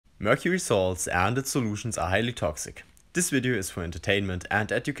Mercury salts and its solutions are highly toxic. This video is for entertainment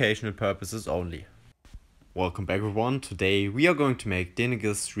and educational purposes only. Welcome back everyone. Today we are going to make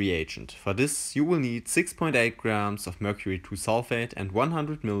Denigés reagent. For this you will need 6.8 grams of mercury 2 sulfate and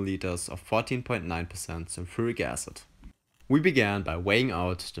 100 milliliters of 14.9% sulfuric acid. We began by weighing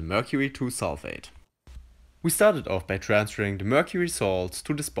out the mercury 2 sulfate. We started off by transferring the mercury salts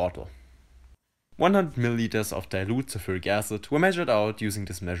to this bottle. 100 milliliters of dilute sulfuric acid were measured out using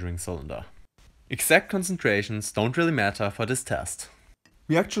this measuring cylinder. Exact concentrations don't really matter for this test.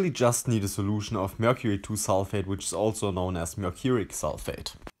 We actually just need a solution of mercury 2 sulfate, which is also known as mercuric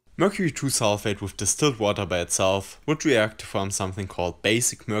sulfate. Mercury 2 sulfate with distilled water by itself would react to form something called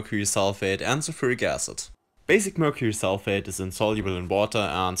basic mercury sulfate and sulfuric acid. Basic mercury sulfate is insoluble in water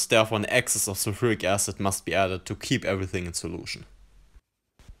and therefore an excess of sulfuric acid must be added to keep everything in solution.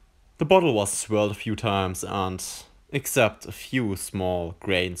 The bottle was swirled a few times and, except a few small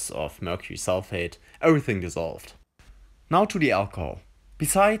grains of mercury sulfate, everything dissolved. Now to the alcohol.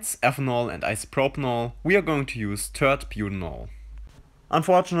 Besides ethanol and isopropanol, we are going to use tert-butanol.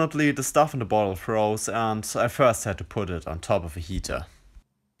 Unfortunately, the stuff in the bottle froze and I first had to put it on top of a heater.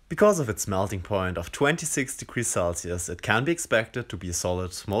 Because of its melting point of 26 degrees Celsius, it can be expected to be a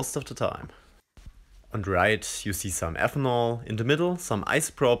solid most of the time. On the right you see some ethanol, in the middle some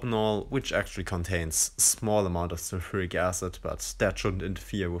isopropanol, which actually contains a small amount of sulfuric acid, but that shouldn't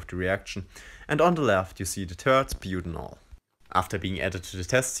interfere with the reaction, and on the left you see the tert-butanol. After being added to the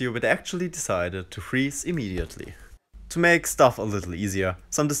test tube, it actually decided to freeze immediately. To make stuff a little easier,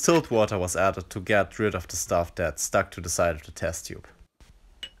 some distilled water was added to get rid of the stuff that stuck to the side of the test tube.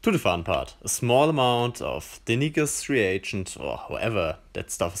 To the fun part, a small amount of Denigés reagent, or however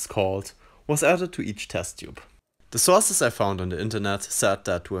that stuff is called, was added to each test tube. The sources I found on the internet said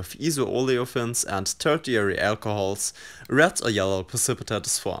that with iso-oleofins and tertiary alcohols, a red or yellow precipitate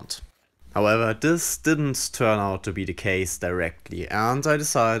is formed. However, this didn't turn out to be the case directly, and I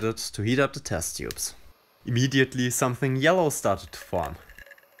decided to heat up the test tubes. Immediately something yellow started to form.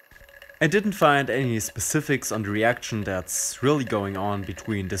 I didn't find any specifics on the reaction that's really going on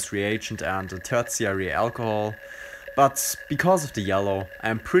between this reagent and the tertiary alcohol, but because of the yellow,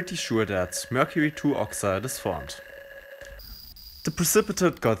 I'm pretty sure that mercury 2 oxide is formed. The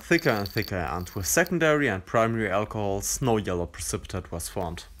precipitate got thicker and thicker, and with secondary and primary alcohols, no yellow precipitate was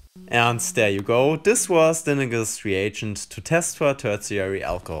formed. And there you go, this was Denigés reagent to test for tertiary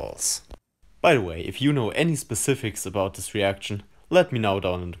alcohols. By the way, if you know any specifics about this reaction, let me know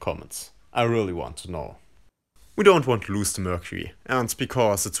down in the comments. I really want to know. We don't want to lose the mercury, and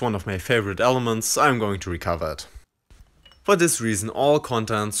because it's one of my favorite elements, I'm going to recover it. For this reason, all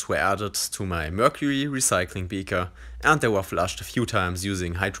contents were added to my mercury recycling beaker and they were flushed a few times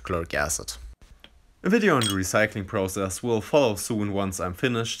using hydrochloric acid. A video on the recycling process will follow soon once I'm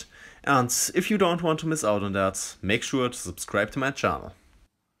finished, and if you don't want to miss out on that, make sure to subscribe to my channel.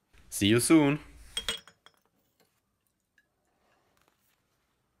 See you soon!